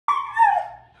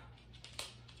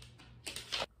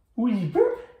Oozy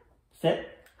burp.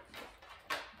 Sit.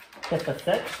 Pippa,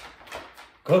 sit.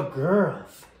 Good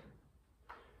girls.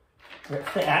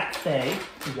 Stay.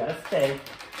 You gotta stay.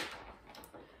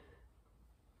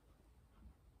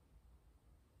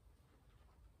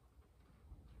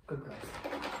 Good girls.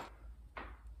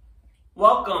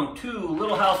 Welcome to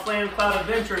Little House Land Cloud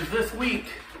Adventures. This week,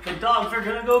 the dogs are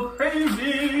gonna go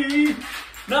crazy.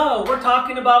 No, we're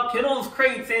talking about kennels,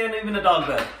 crates, and even a dog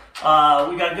bed.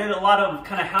 We got to get a lot of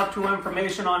kind of how-to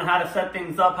information on how to set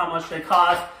things up, how much they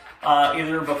cost,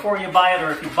 either before you buy it or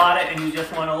if you bought it and you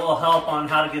just want a little help on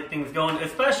how to get things going,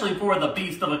 especially for the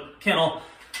beast of a kennel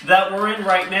that we're in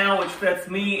right now, which fits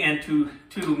me and two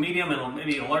medium and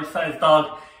maybe a large-sized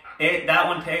dog. That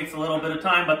one takes a little bit of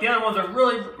time, but the other ones are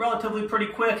really relatively pretty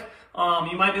quick.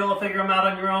 You might be able to figure them out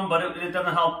on your own, but it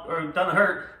doesn't help or it doesn't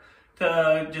hurt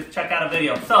to just check out a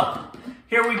video. So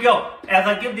here we go. As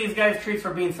I give these guys treats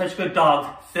for being such good dogs,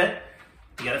 sit.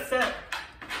 You gotta sit.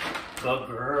 Good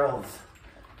girls.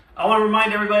 I want to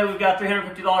remind everybody we've got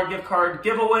 $350 gift card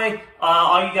giveaway.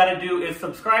 All you gotta do is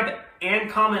subscribe and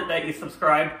comment that you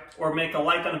subscribed, or make a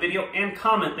like on a video and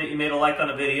comment that you made a like on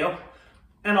a video,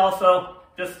 and also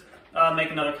just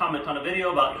make another comment on a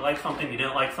video about you like something, you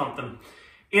didn't like something.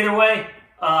 Either way,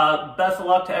 best of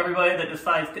luck to everybody that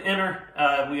decides to enter.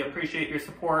 We appreciate your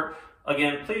support.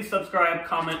 Again, please subscribe,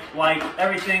 comment, like,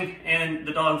 everything, and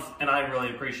the dogs and I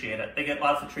really appreciate it. They get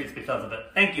lots of treats because of it.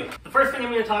 Thank you. The first thing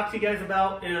I'm going to talk to you guys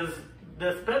about is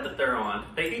this bed that they're on.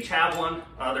 They each have one.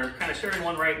 They're kind of sharing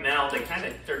one right now.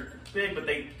 They're big, but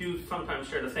they do sometimes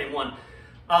share the same one.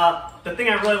 The thing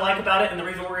I really like about it, and the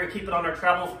reason we're going to keep it on our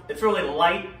travels, it's really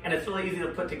light and it's really easy to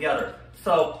put together.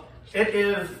 So it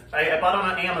is, I bought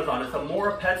it on Amazon. It's a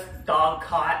More Pets dog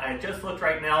cot. I just looked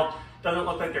right now. Doesn't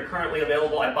look like they're currently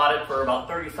available. I bought it for about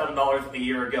 $37 a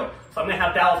year ago. So I'm going to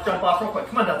have Dallas jump off real quick.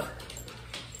 Come on, Dallas.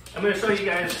 I'm going to show you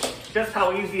guys just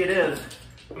how easy it is.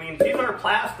 I mean, these are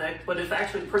plastic, but it's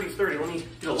actually pretty sturdy. Let me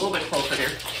get a little bit closer here.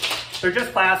 They're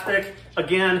just plastic.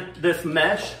 Again, this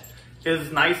mesh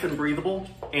is nice and breathable,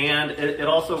 and it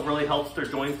also really helps their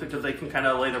joints because they can kind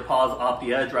of lay their paws off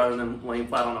the edge rather than laying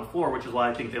flat on the floor, which is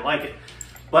why I think they like it.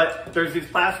 But there's these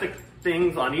plastic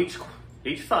things on each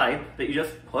side that you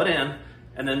just put in,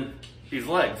 and then these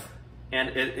legs. And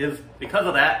it is, because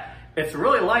of that, it's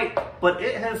really light, but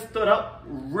it has stood up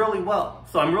really well.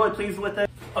 So I'm really pleased with it.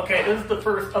 Okay, this is the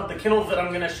first of the kennels that I'm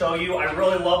going to show you. I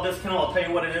really love this kennel. I'll tell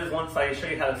you what it is once I show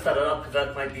you how to set it up, because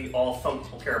that might be all some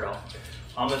people care about.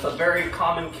 It's a very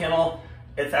common kennel.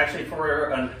 It's actually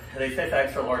for, they say it's an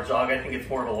extra large dog. I think it's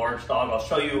more of a large dog. I'll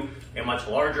show you a much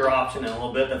larger option in a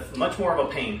little bit that's much more of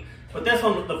a pain. But this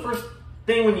one, the first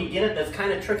thing when you get it that's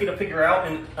kind of tricky to figure out,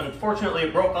 and unfortunately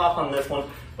it broke off on this one,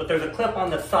 but there's a clip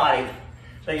on the side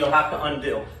that you'll have to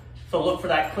undo. So look for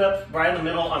that clip right in the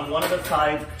middle on one of the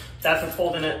sides. That's what's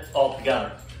holding it all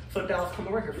together. So Dallas, come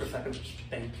over here for a second.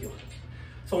 Thank you.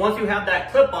 So once you have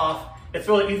that clip off, it's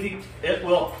really easy. It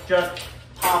will just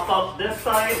pop up this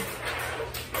side,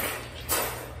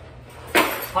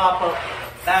 pop up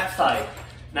that side.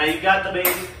 Now you've got the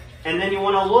baby, and then you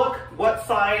want to look what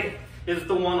side is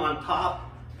the one on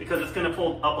top, because it's going to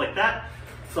fold up like that.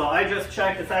 So I just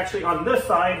checked, it's actually on this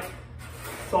side.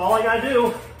 So all I got to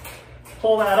do,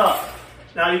 pull that up.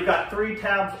 Now you've got 3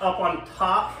 tabs up on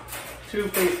top, 2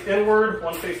 face inward,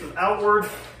 1 faces outward.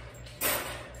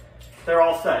 They're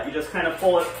all set. You just kind of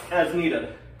pull it as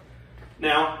needed.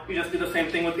 Now, you just do the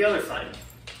same thing with the other side.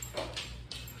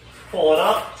 Pull it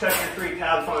up, check your 3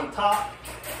 tabs on top.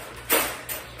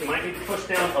 You might need to push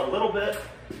down a little bit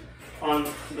on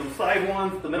the side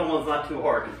ones. The middle one's not too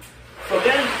hard. So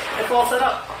then, it's all set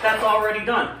up. That's already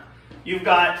done. You've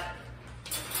got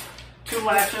 2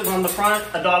 latches on the front.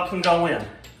 A dog can go in.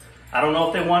 I don't know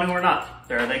if they want to or not.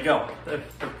 There they go. They're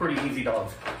pretty easy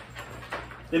dogs.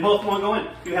 They both want to go in.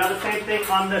 You have the same thing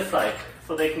on this side,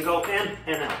 so they can go in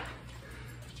and out.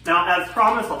 Now, as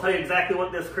promised, I'll tell you exactly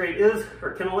what this crate is,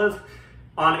 or kennel is.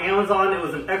 On Amazon, it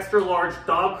was an extra large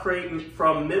dog crate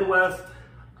from Midwest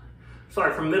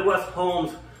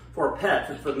Homes for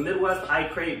Pets. It's a Midwest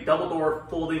iCrate double door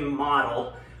folding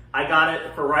model. I got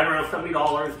it for right around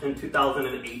 $70 in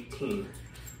 2018.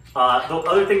 The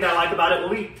other thing that I like about it, we'll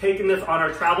be taking this on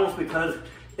our travels because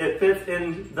it fits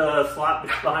in the slot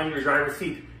behind your driver's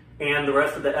seat and the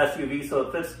rest of the SUV, so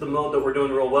it fits the mode that we're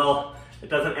doing real well. It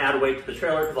doesn't add weight to the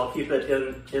trailer because I'll keep it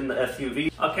in the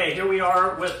SUV. Okay, here we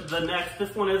are with the next.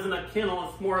 This one isn't a kennel,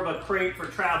 it's more of a crate for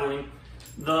traveling.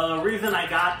 The reason I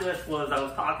got this was I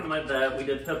was talking to my vet. We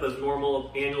did Pippa's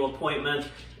normal annual appointment,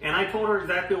 and I told her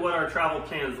exactly what our travel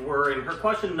plans were, and her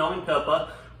question, knowing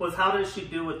Pippa, was how does she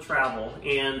do with travel?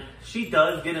 And she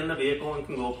does get in the vehicle and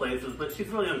can go places, but she's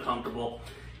really uncomfortable.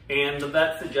 And the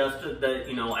vet suggested that,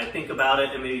 you know, I think about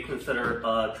it and maybe consider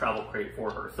a travel crate for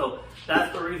her. So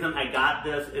that's the reason I got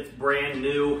this. It's brand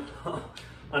new.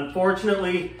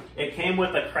 Unfortunately, it came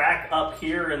with a crack up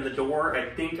here in the door. I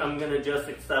think I'm gonna just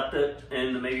accept it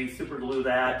and maybe super glue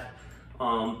that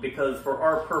because for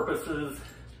our purposes,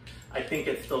 I think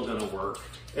it's still gonna work.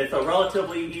 It's a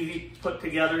relatively easy put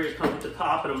together. It comes at the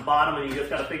top and the bottom, and you just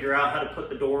gotta figure out how to put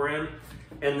the door in.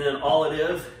 And then all it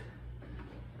is,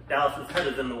 Dallas's head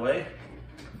is in the way,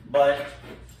 but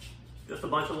just a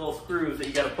bunch of little screws that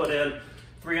you gotta put in,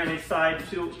 3 on each side,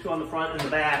 2 on the front and the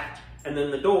back, and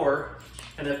then the door.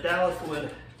 And if Dallas would,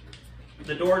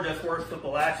 the door just works with the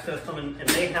latch system, and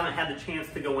they haven't had the chance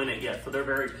to go in it yet, so they're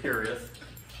very curious.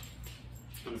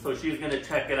 And so she's gonna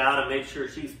check it out and make sure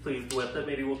she's pleased with it.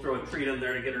 Maybe we'll throw a treat in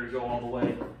there to get her to go all the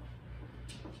way.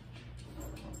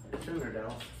 It's in there,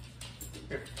 Dallas.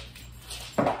 Here.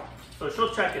 So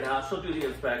she'll check it out, she'll do the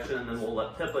inspection, and then we'll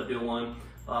let Pippa do one.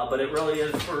 But it really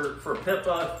is for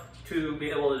Pippa to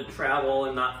be able to travel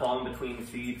and not fall in between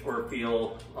seats or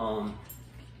feel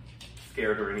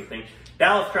scared or anything.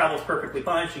 Dallas travels perfectly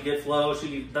fine. She gets low.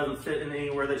 She doesn't sit in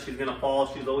anywhere that she's gonna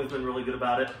fall. She's always been really good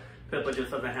about it. Pippa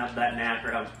just doesn't have that knack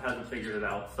or hasn't figured it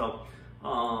out. So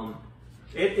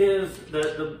it is,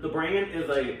 the brand is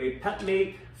a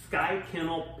PetMate Sky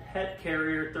Kennel Pet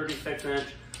Carrier 36-inch.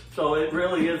 So it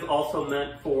really is also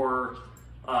meant for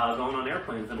going on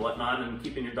airplanes and whatnot and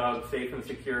keeping your dog safe and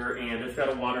secure. And it's got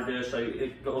a water dish.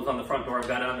 It goes on the front door. I've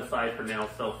got it on the side for now.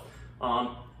 So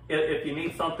if you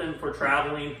need something for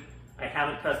traveling, I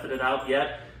haven't tested it out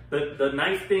yet. The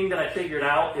nice thing that I figured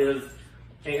out is,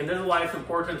 and this is why it's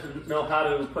important to know how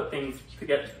to put things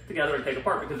together and take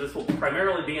apart, because this will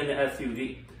primarily be in the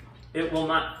SUV. It will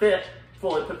not fit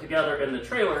fully put together in the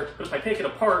trailer, but if I take it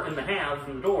apart in the halves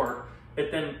in the door, it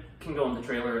then can go in the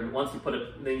trailer, and once you put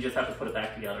it, then you just have to put it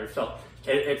back together. So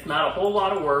it's not a whole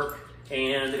lot of work,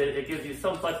 and it gives you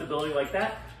some flexibility like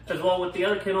that. As well with the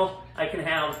other kennel, I can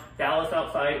have Dallas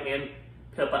outside and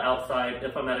Pippa outside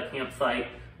if I'm at a campsite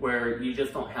where you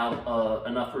just don't have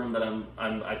enough room that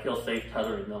I feel safe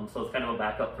tethering them. So it's kind of a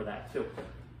backup for that too.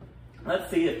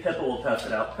 Let's see if Pippa will test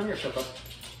it out. Come here, Pippa.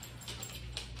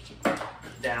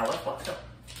 Dallas, watch out.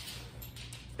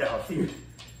 Dallas, you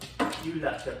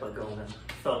let Pippa go in.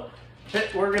 So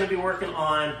we're going to be working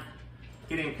on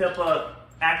getting Pippa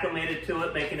acclimated to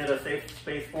it, making it a safe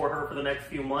space for her for the next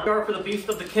few months. For the Beast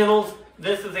of the Kennels,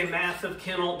 this is a massive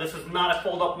kennel. This is not a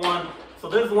fold-up one. So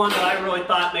this is one that I really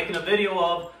thought making a video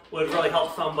of would really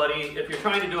help somebody. If you're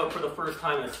trying to do it for the first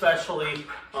time, especially,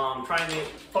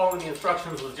 following the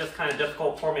instructions was just kind of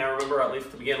difficult for me, I remember, at least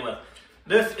to begin with.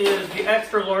 This is the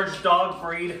extra large dog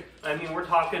breed. I mean, we're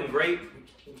talking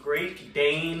Great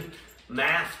Dane,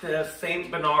 Mastiff,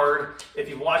 St. Bernard. If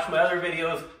you've watched my other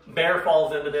videos, Bear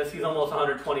falls into this. He's almost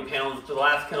 120 pounds. The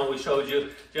last kennel we showed you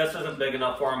just isn't big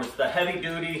enough for him. It's the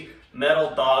heavy-duty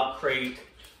metal dog crate.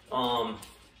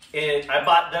 And I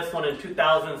bought this one in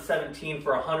 2017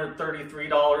 for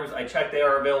 $133. I checked they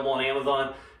are available on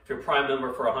Amazon if you're a Prime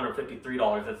member for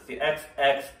 $153. It's the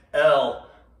XXL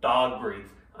dog breeds.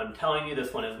 I'm telling you,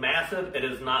 this one is massive. It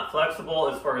is not flexible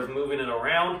as far as moving it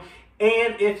around.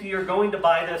 And if you're going to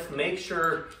buy this, make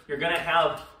sure you're going to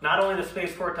have not only the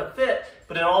space for it to fit,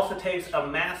 but it also takes a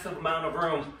massive amount of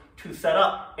room to set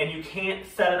up. And you can't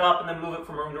set it up and then move it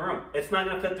from room to room. It's not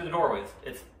going to fit through the doorways.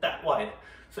 It's that wide.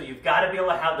 So you've got to be able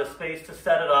to have the space to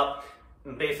set it up.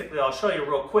 And basically, I'll show you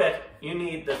real quick. You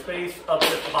need the space of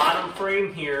this bottom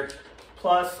frame here,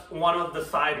 plus one of the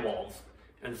side walls.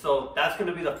 And so that's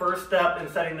going to be the first step in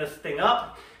setting this thing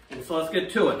up. And so let's get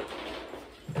to it.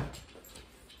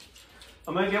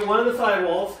 I'm going to get one of the side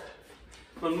walls.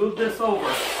 I'm going to move this over.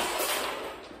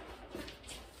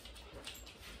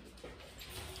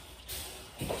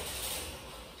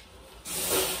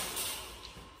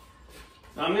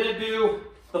 Now I'm going to do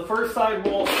the first side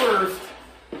wall first.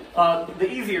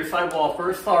 The easier side wall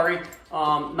first, sorry.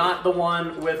 Not the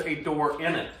one with a door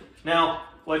in it. Now,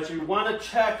 what you want to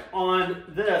check on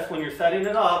this when you're setting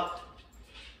it up,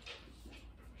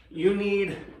 you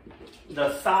need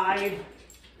the side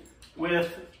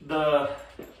with the,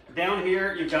 down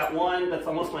here, you've got one that's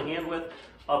almost my hand width.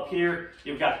 Up here,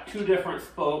 you've got two different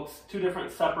spokes, two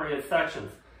different separated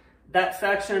sections. That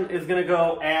section is going to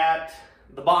go at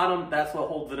the bottom. That's what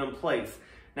holds it in place.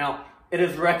 Now, it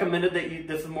is recommended that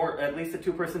this is more, at least a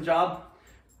two-person job.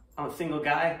 I'm a single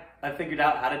guy. I figured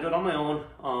out how to do it on my own,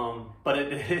 but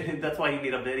that's why you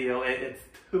need a video. It's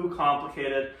too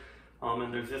complicated,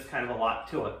 and there's just kind of a lot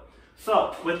to it.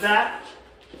 So, with that,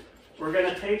 we're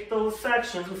going to take those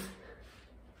sections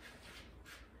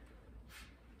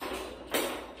and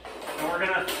we're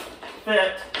going to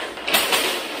fit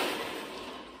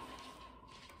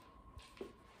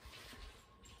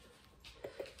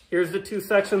Here's the two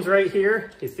sections right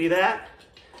here. You see that?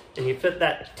 And you fit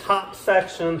that top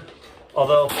section,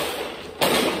 although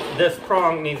this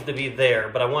prong needs to be there,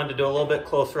 but I wanted to do a little bit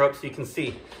closer up so you can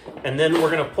see. And then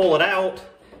we're gonna pull it out,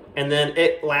 and then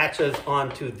it latches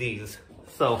onto these.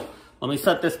 So let me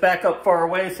set this back up far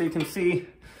away so you can see,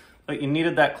 but you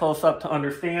needed that close up to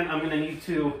understand. I'm gonna need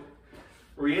to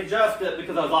readjust it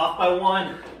because I was off by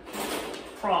one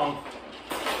prong.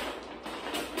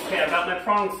 Okay, I've got my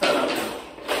prong set up.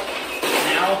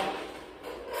 Now,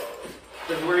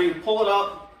 this is where you pull it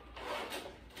up,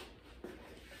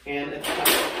 and it's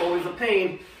always a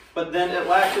pain, but then it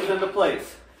latches into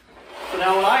place. So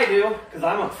now what I do, because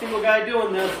I'm a single guy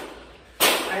doing this,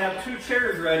 I have two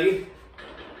chairs ready,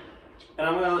 and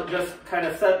I'm going to just kind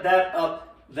of set that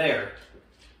up there.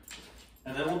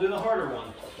 And then we'll do the harder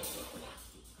one.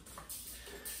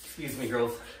 Excuse me,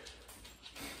 girls.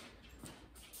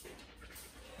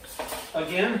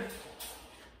 Again,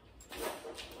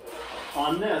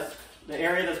 on this, the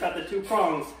area that's got the two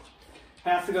prongs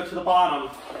has to go to the bottom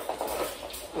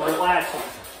where it latches.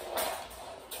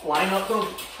 Line up those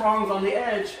prongs on the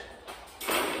edge.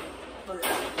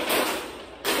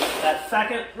 That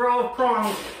second row of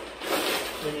prongs,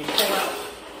 then you pull out.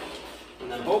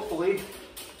 And then hopefully,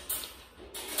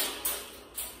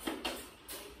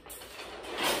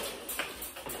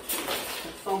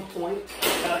 at some point, you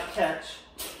gotta catch.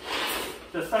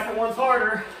 The second one's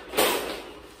harder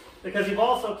because you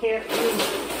also can't do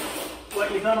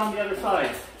what you've done on the other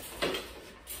side.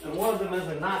 And one of them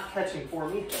is not catching for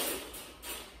me.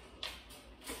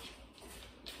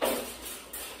 I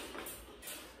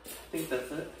think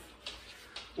that's it.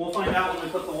 We'll find out when we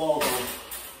put the walls on.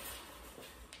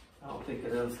 I don't think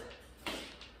it is.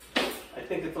 I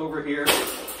think it's over here.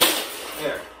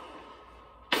 There.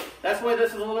 That's why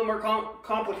this is a little more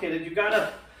complicated.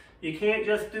 You can't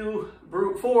just do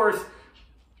brute force,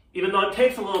 even though it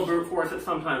takes a little brute force at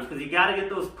sometimes, because you gotta get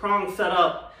those prongs set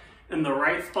up in the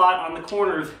right spot on the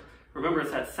corners. Remember,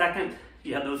 it's that second,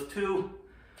 you have those two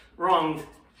rungs,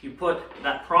 you put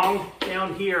that prong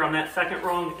down here on that second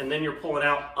rung, and then you're pulling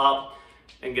out up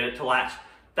and get it to latch.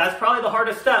 That's probably the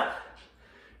hardest step.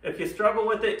 If you struggle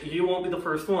with it, you won't be the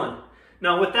first one.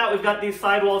 Now with that, we've got these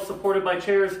sidewalls supported by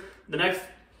chairs. The next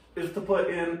is to put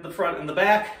in the front and the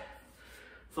back.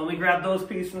 So let me grab those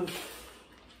pieces.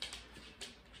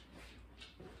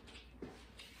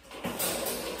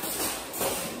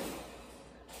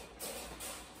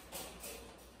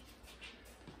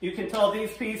 You can tell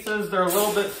these pieces,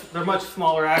 they're much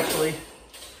smaller actually,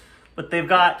 but they've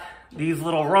got these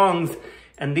little rungs,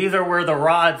 and these are where the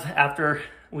rods, after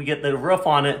we get the roof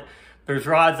on it, there's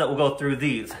rods that will go through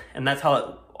these, and that's how it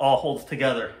all holds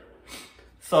together.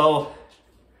 So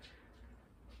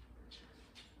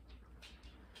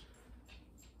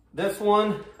this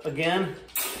one, again,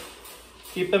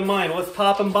 keep in mind what's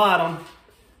top and bottom,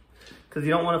 because you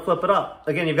don't want to flip it up.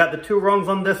 Again, you've got the two rungs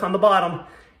on this on the bottom,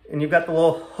 and you've got the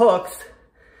little hooks.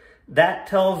 That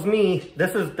tells me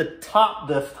this is the top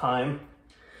this time,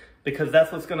 because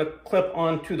that's what's going to clip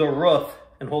onto the roof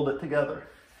and hold it together.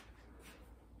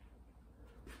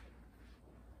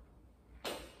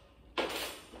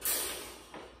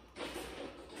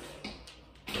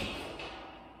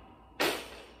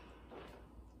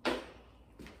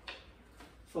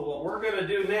 So what we're going to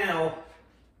do now,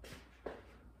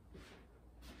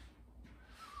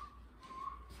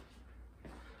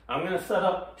 I'm going to set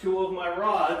up two of my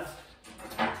rods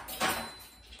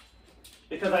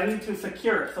because I need to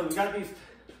secure it. So we've got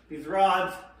these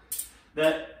rods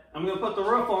that I'm going to put the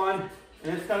roof on,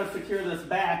 and it's got to secure this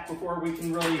back before we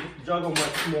can really juggle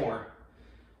much more.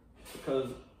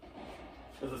 Because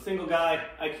as a single guy,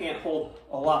 I can't hold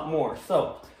a lot more.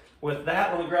 So with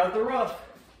that, we'll grab the roof.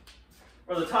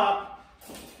 Or the top.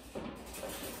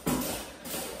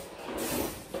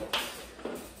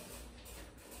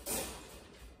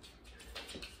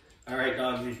 All right,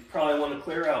 dogs, you probably want to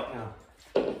clear out now.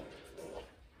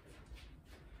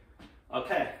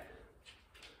 Okay.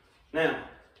 Now,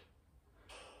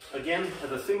 again,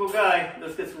 as a single guy,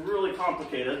 this gets really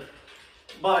complicated,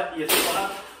 but you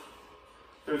slot,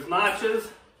 there's notches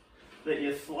that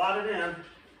you slot it in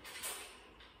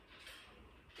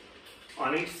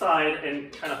on each side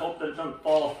and kind of hope that it doesn't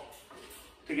fall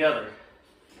together.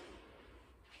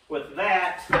 With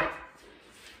that, I'm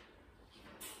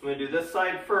going to do this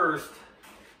side first,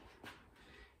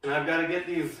 and I've got to get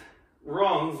these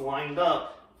rungs lined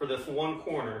up for this one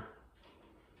corner.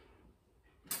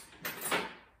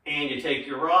 And you take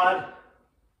your rod,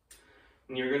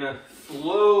 and you're going to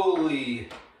slowly,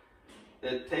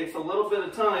 it takes a little bit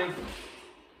of time,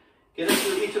 get it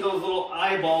through each of those little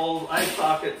eye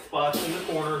socket spots in the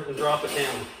corner and drop it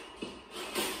down.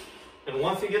 And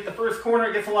once you get the first corner,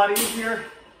 it gets a lot easier.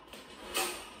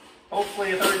 Hopefully,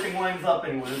 if everything lines up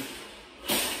anyways.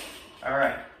 All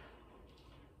right,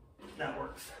 that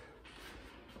works.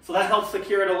 So that helps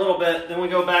secure it a little bit. Then we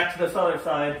go back to this other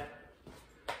side.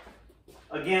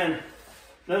 Again,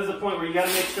 this is the point where you got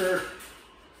to make sure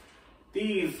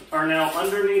these are now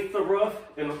underneath the roof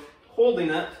and holding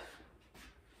it.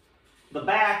 The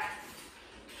back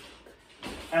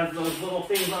has those little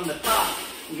things on the top.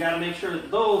 You got to make sure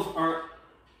that those aren't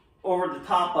over the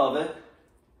top of it.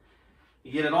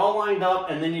 You get it all lined up,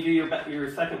 and then you do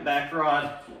your second back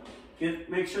rod.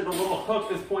 Make sure the little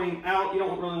hook is pointing out. You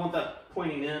don't really want that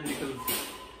pointing in, because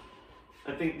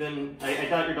I think then, I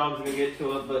doubt your dog's going to get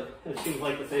to it, but it seems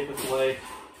like the safest way.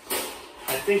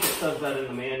 I think it says that in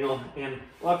the manual, and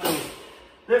luckily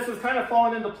this is kind of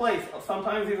falling into place.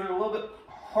 Sometimes these are a little bit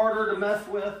harder to mess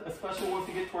with, especially once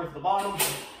you get towards the bottom.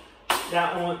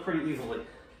 That one went pretty easily.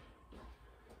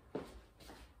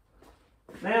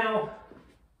 Now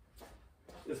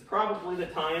is probably the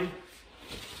time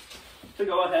to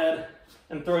go ahead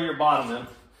and throw your bottom in.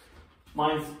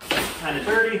 Mine's kind of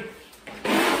dirty,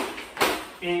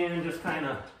 and just kind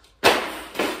of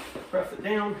press it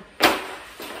down.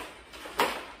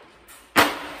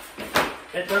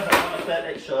 It doesn't want to fit,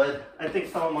 it should. I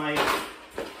think some of my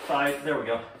sides, there we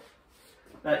go.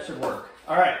 That should work.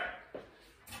 All right,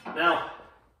 now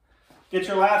get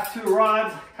your last two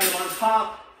rods kind of on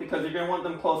top, because you're going to want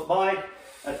them close by.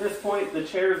 At this point, the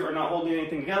chairs are not holding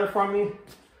anything together for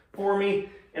me,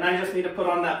 and I just need to put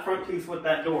on that front piece with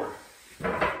that door.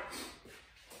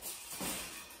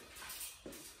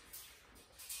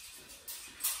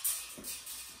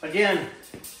 Again,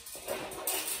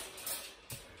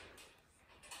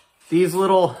 these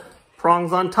little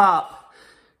prongs on top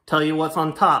tell you what's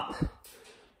on top,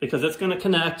 because it's going to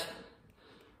connect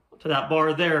to that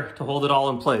bar there to hold it all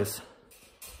in place.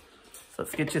 So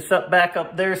let's get you set back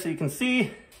up there so you can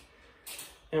see.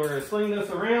 And we're going to sling this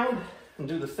around and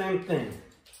do the same thing.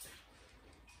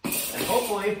 And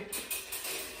hopefully,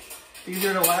 it's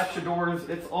easier to latch your doors.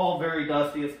 It's all very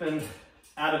dusty. It's been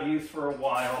out of use for a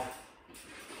while.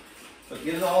 But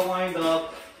get it all lined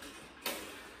up.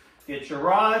 Get your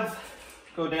rods.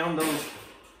 Go down those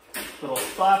little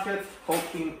sockets,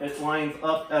 hoping it lines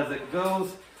up as it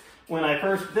goes. When I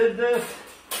first did this,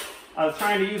 I was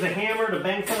trying to use a hammer to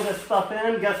bang some of this stuff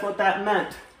in. Guess what that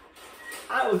meant?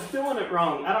 I was doing it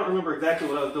wrong. I don't remember exactly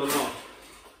what I was doing wrong.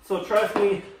 So trust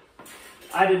me,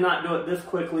 I did not do it this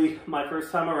quickly my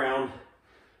first time around.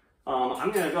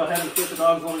 I'm going to go ahead and see if the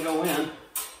dogs want to go in.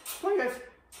 Come on, guys.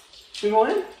 You go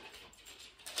in?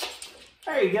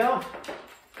 There you go.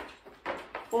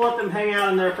 We'll let them hang out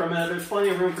in there for a minute. There's plenty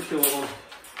of room for two of them.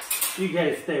 You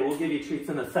guys stay. We'll give you treats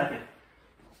in a second.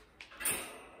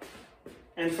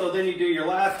 And so then you do your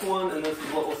last one, and this is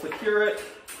what will secure it.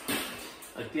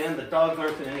 Again, the dogs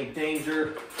aren't in any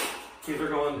danger. These are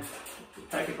going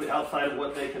technically outside of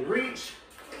what they can reach.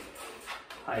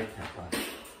 High tempo.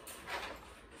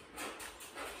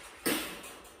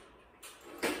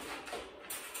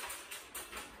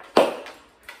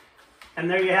 And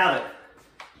there you have it.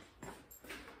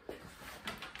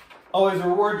 Always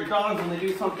reward your dogs when they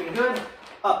do something good.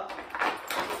 Up.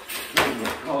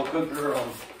 Oh, good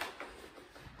girls.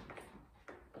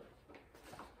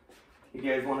 You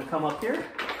guys want to come up here?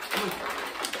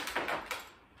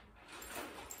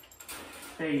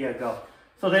 There you go.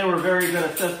 So they were very good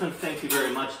assistants. Thank you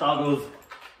very much, doggos.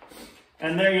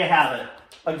 And there you have it.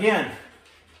 Again,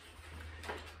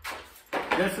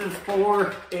 this is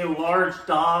for a large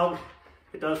dog.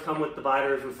 It does come with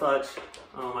dividers and such,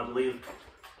 I believe.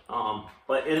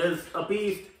 But it is a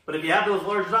beast. But if you have those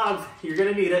large dogs, you're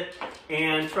going to need it.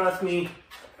 And trust me,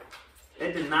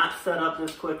 it did not set up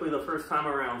this quickly the first time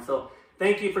around. So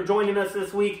thank you for joining us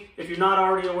this week. If you're not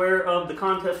already aware of the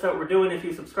contest that we're doing, if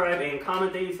you subscribe and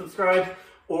comment that you subscribe,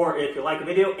 or if you like the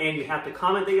video and you have to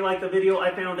comment that you like the video,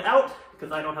 I found out,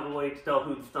 because I don't have a way to tell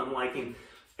who's done liking,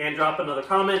 and drop another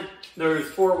comment. There's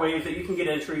 4 ways that you can get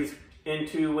entries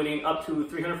into winning up to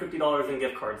 $350 in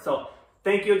gift cards. So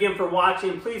thank you again for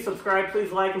watching. Please subscribe,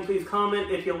 please like, and please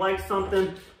comment if you like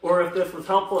something, or if this was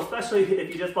helpful, especially if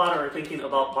you just bought or are thinking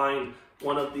about buying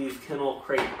one of these kennel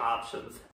crate options.